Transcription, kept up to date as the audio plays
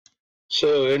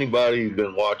So anybody who's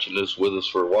been watching this with us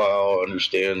for a while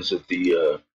understands that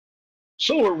the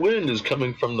solar wind is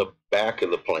coming from the back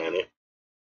of the planet.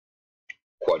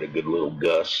 Quite a good little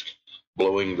gust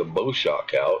blowing the bow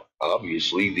shock out.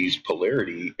 Obviously, these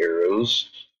polarity arrows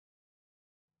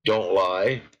don't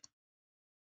lie.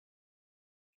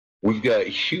 We've got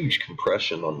huge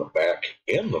compression on the back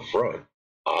and the front,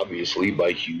 obviously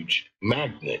by huge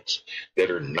magnets that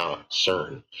are not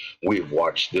CERN. We have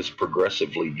watched this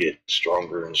progressively get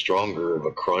stronger and stronger of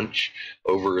a crunch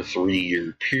over a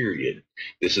 3-year period.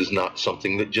 This is not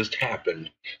something that just happened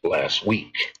last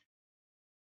week.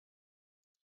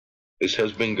 This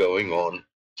has been going on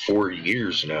for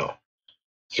years now.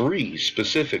 3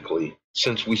 specifically,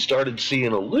 since we started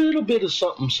seeing a little bit of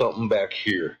something back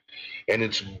here. And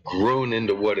it's grown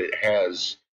into what it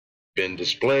has been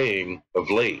displaying of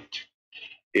late.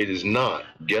 It is not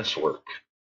guesswork,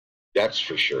 that's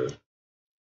for sure.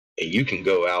 And you can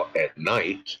go out at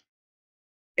night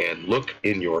and look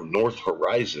in your north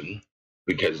horizon,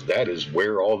 because that is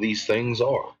where all these things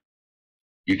are.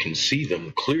 You can see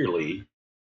them clearly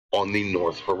on the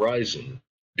north horizon.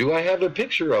 Do I have a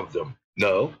picture of them?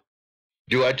 No.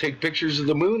 Do I take pictures of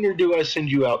the moon, or do I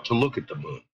send you out to look at the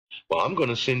moon? Well, I'm going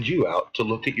to send you out to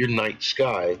look at your night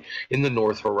sky in the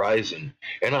north horizon,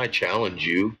 and I challenge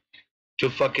you to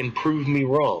fucking prove me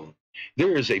wrong.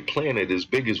 There is a planet as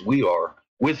big as we are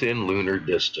within lunar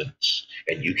distance,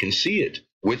 and you can see it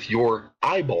with your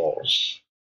eyeballs.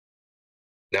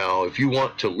 Now, if you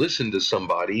want to listen to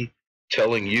somebody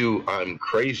telling you I'm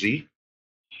crazy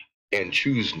and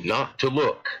choose not to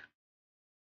look,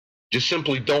 just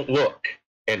simply don't look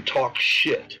and talk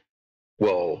shit,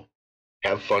 well,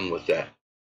 have fun with that,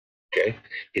 okay?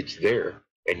 It's there,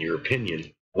 and your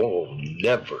opinion will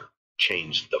never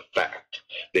change the fact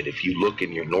that if you look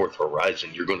in your north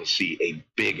horizon, you're going to see a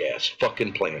big-ass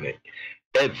fucking planet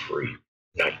every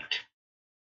night.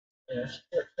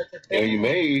 Now, you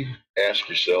may ask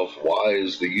yourself, why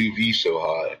is the UV so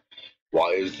high?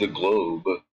 Why is the globe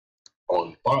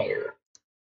on fire?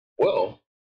 Well,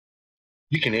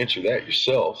 you can answer that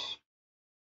yourself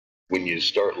when you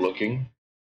start looking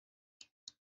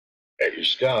at your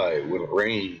sky when it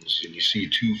rains and you see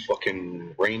 2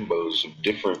 fucking rainbows of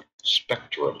different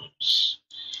spectrums.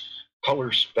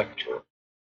 Color spectrum.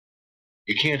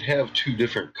 You can't have 2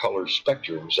 different color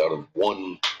spectrums out of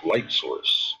one light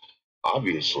source.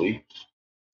 Obviously,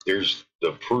 there's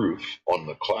the proof on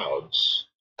the clouds.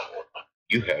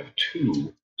 You have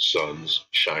 2 suns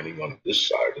shining on this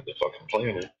side of the fucking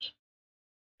planet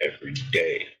every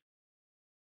day.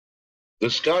 The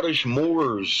Scottish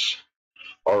moors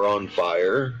are on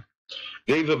fire.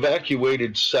 They've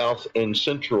evacuated South and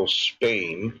Central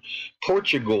Spain.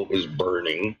 Portugal is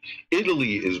burning.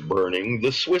 Italy is burning.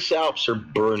 The Swiss Alps are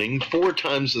burning. 4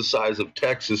 times the size of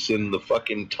Texas in the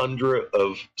fucking tundra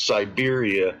of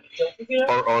Siberia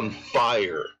are on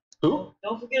fire. Who?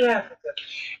 Don't forget Africa.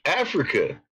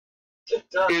 Africa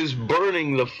is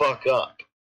burning the fuck up.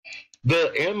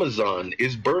 The Amazon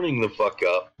is burning the fuck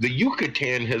up. The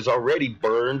Yucatan has already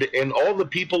burned, and all the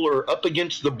people are up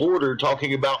against the border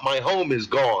talking about my home is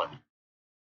gone.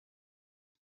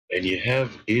 And you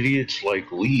have idiots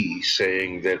like Lee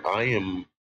saying that I am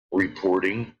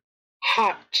reporting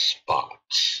hot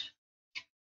spots.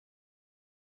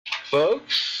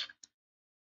 Folks,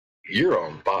 you're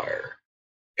on fire.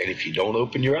 And if you don't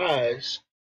open your eyes,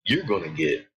 you're going to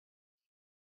get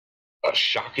a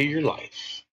shock of your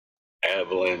life.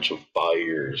 Avalanche of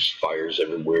fires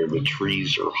everywhere. The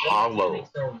trees are hollow.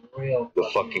 The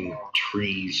fucking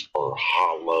trees are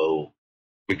hollow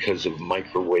because of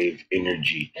microwave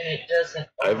energy.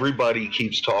 Everybody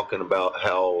keeps talking about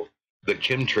how the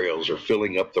chemtrails are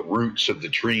filling up the roots of the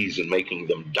trees and making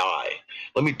them die.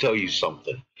 Let me tell you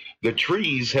something. The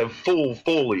trees have full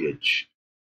foliage.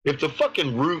 If the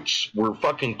fucking roots were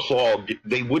fucking clogged,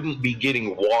 they wouldn't be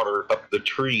getting water up the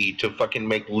tree to fucking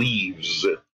make leaves.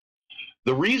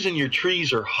 The reason your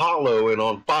trees are hollow and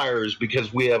on fire is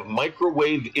because we have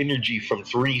microwave energy from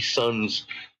 3 suns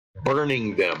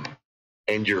burning them.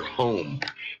 And your home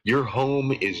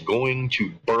is going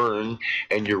to burn,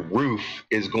 and your roof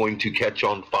is going to catch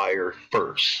on fire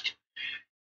first.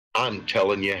 I'm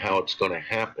telling you how it's going to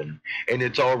happen, and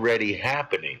it's already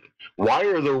happening. Why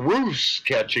are the roofs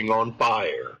catching on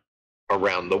fire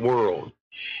around the world?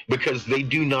 Because they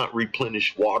do not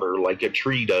replenish water like a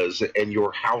tree does, and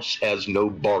your house has no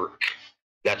bark.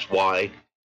 That's why.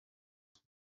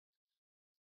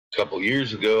 A couple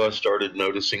years ago, I started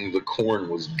noticing the corn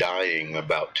was dying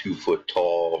about 2 foot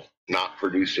tall, not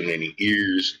producing any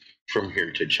ears from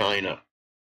here to China.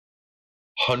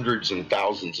 Hundreds and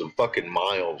thousands of fucking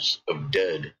miles of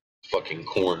dead fucking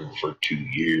corn for 2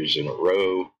 years in a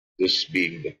row. This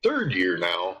being the third year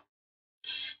now,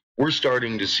 we're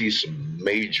starting to see some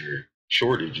major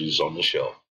shortages on the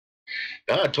shelf.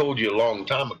 Now, I told you a long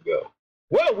time ago,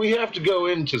 well, we have to go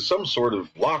into some sort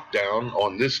of lockdown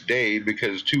on this day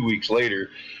because 2 weeks later,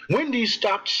 Wendy's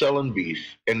stopped selling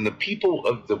beef, and the people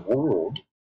of the world,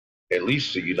 at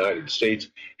least the United States,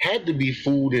 had to be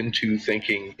fooled into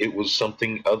thinking it was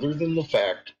something other than the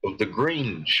fact of the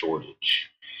grain shortage.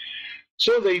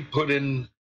 So they put in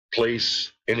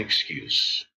place an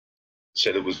excuse.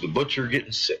 Said it was the butcher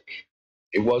getting sick.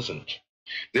 It wasn't.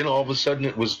 Then all of a sudden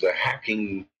it was the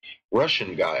hacking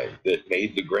Russian guy that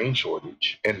made the grain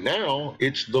shortage. And now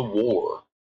it's the war.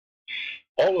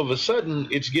 All of a sudden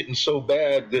it's getting so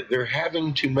bad that they're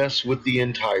having to mess with the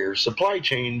entire supply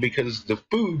chain because the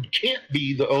food can't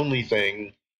be the only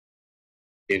thing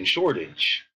in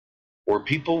shortage. Or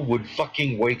people would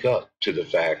fucking wake up to the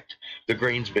fact the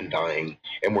grain's been dying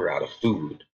and we're out of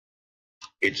food.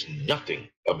 It's nothing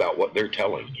about what they're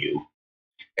telling you.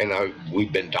 And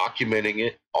we've been documenting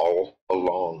it all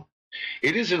along.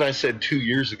 It isn't, I said 2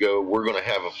 years ago, we're going to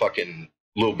have a fucking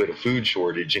little bit of food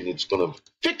shortage and it's going to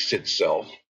fix itself.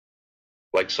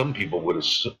 Like some people would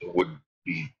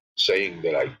be saying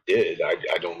that I did.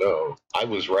 I don't know. I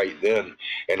was right then,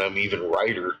 and I'm even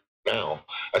righter now.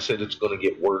 I said it's going to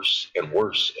get worse and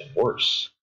worse and worse.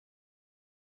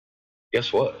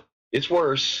 Guess what? It's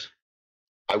worse.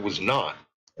 I was not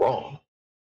wrong.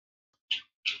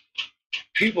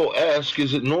 People ask,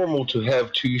 is it normal to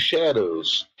have two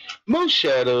shadows? Most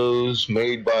shadows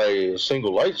made by a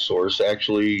single light source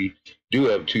actually do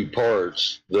have two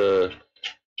parts. You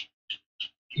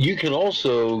can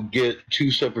also get two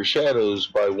separate shadows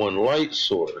by one light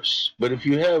source, but if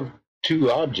you have two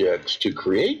objects to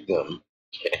create them,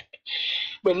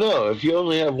 but no, if you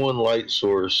only have one light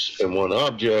source and one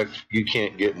object, you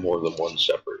can't get more than one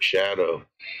separate shadow.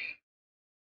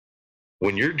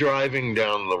 When you're driving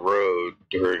down the road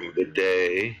during the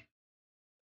day,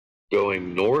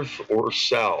 going north or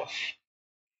south,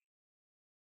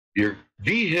 your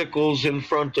vehicles in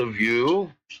front of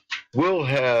you will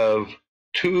have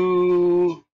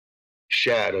two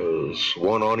shadows,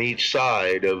 one on each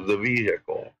side of the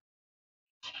vehicle.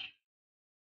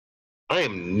 I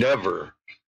am never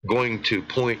going to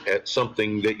point at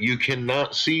something that you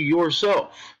cannot see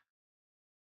yourself.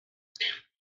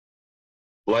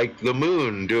 Like the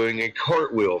moon doing a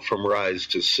cartwheel from rise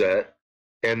to set,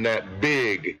 and that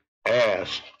big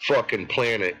ass fucking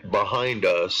planet behind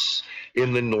us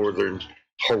in the northern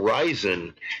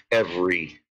horizon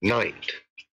every night.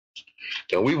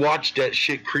 Now, we watched that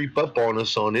shit creep up on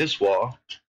us on ISWA,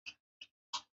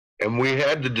 and we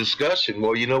had the discussion,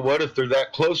 well, you know what, if they're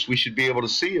that close, we should be able to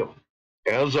see them.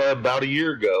 And that was about a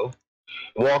year ago.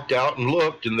 Walked out and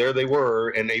looked, and there they were,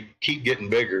 and they keep getting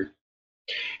bigger.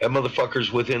 That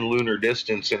motherfucker's within lunar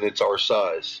distance, and it's our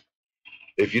size.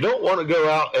 If you don't want to go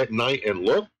out at night and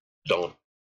look, don't.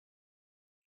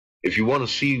 If you want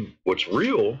to see what's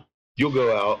real, you'll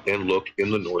go out and look in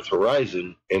the north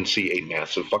horizon and see a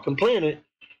massive fucking planet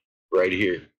right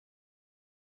here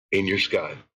in your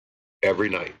sky every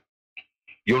night.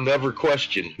 You'll never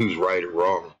question who's right or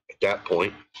wrong at that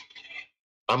point.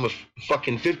 I'm a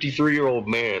fucking 53-year-old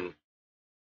man.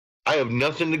 I have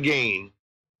nothing to gain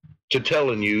to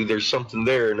telling you there's something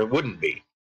there and it wouldn't be.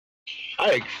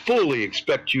 I fully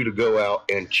expect you to go out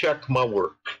and check my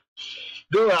work.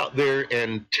 Go out there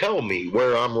and tell me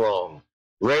where I'm wrong.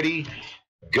 Ready?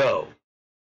 Go.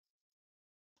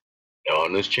 Now,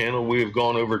 on this channel, we have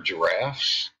gone over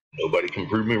giraffes. Nobody can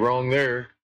prove me wrong there.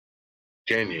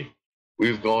 Can you?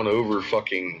 We've gone over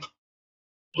fucking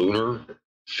lunar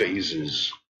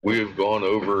phases. We have gone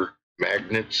over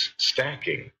magnets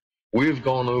stacking. We have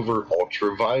gone over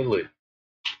ultraviolet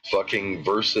fucking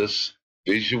versus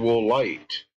visual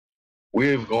light. We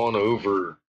have gone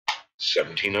over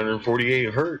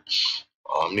 1748 hertz,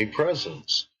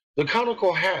 omnipresence, the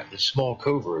conical hat and small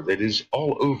cobra that is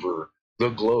all over the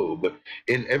globe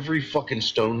in every fucking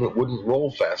stone that wouldn't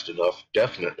roll fast enough,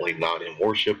 definitely not in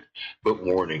worship, but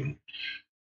warning.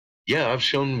 Yeah, I've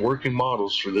shown working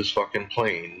models for this fucking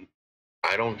plane.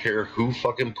 I don't care who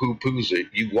fucking poo-poos it.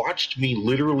 You watched me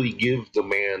literally give the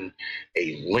man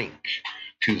a link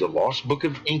to the Lost Book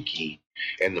of Inky,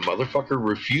 and the motherfucker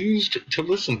refused to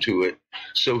listen to it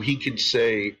so he could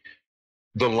say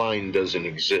the line doesn't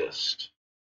exist.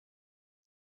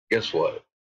 Guess what?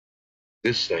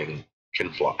 This thing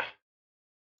can fly.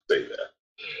 Say that.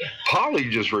 Polly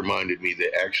just reminded me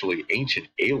that actually Ancient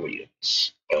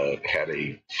Aliens had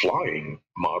a flying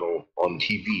model on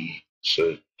TV.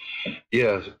 So,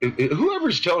 yeah,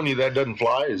 whoever's telling you that doesn't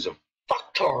fly is a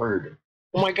fucktard.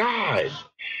 Oh my God.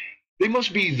 They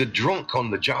must be the drunk on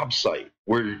the job site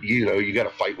where, you got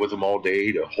to fight with them all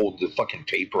day to hold the fucking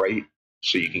tape right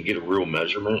so you can get a real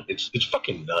measurement. It's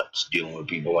fucking nuts dealing with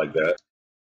people like that.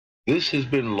 This has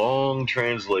been long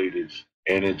translated,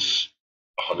 and it's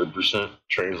 100%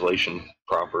 translation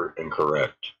proper and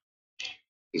correct.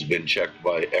 It's been checked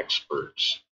by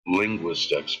experts,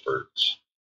 linguist experts,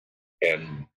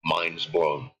 and minds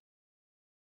blown.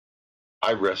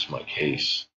 I rest my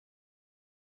case.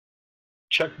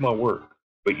 Check my work,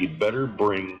 but you'd better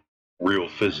bring real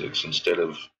physics instead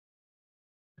of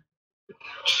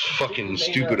fucking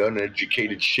stupid,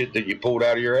 uneducated shit that you pulled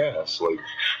out of your ass. Like,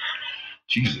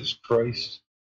 Jesus Christ.